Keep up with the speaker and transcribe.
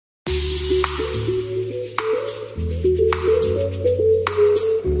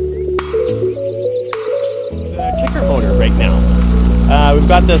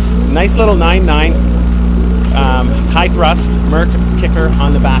got this nice little 9.9 high thrust Merc ticker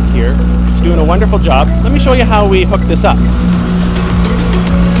on the back here. It's doing a wonderful job. Let me show you how we hook this up.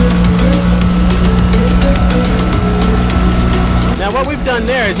 Now what we've done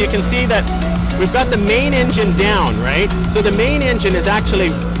there is you can see that we've got the main engine down, right? So the main engine is actually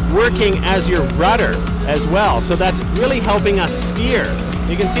working as your rudder as well. So that's really helping us steer.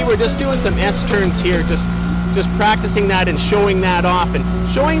 You can see we're just doing some S-turns here, just practicing that and showing that off and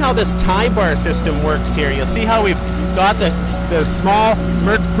showing how this tie bar system works here. You'll see how we've got the small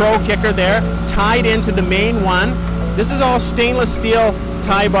Merc Pro kicker there tied into the main one. This is all stainless steel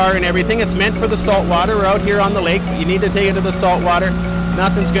tie bar and everything. It's meant for the salt water. We're out here on the lake, but you need to take it to the salt water.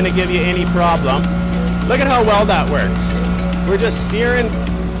 Nothing's going to give you any problem. Look at how well that works. We're just steering,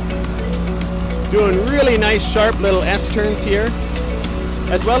 doing really nice sharp little S-turns here,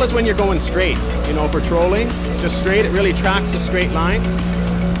 as well as when you're going straight, you know, patrolling, just straight. It really tracks a straight line.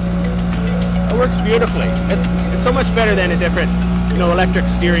 It works beautifully. It's so much better than a different, you know, electric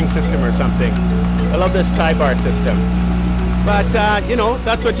steering system or something. I love this tie bar system. But, you know,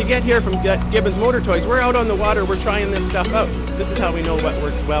 that's what you get here from Gibbons Motor Toys. We're out on the water, we're trying this stuff out. This is how we know what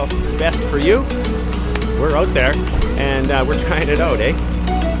works best for you. We're out there, and we're trying it out, eh?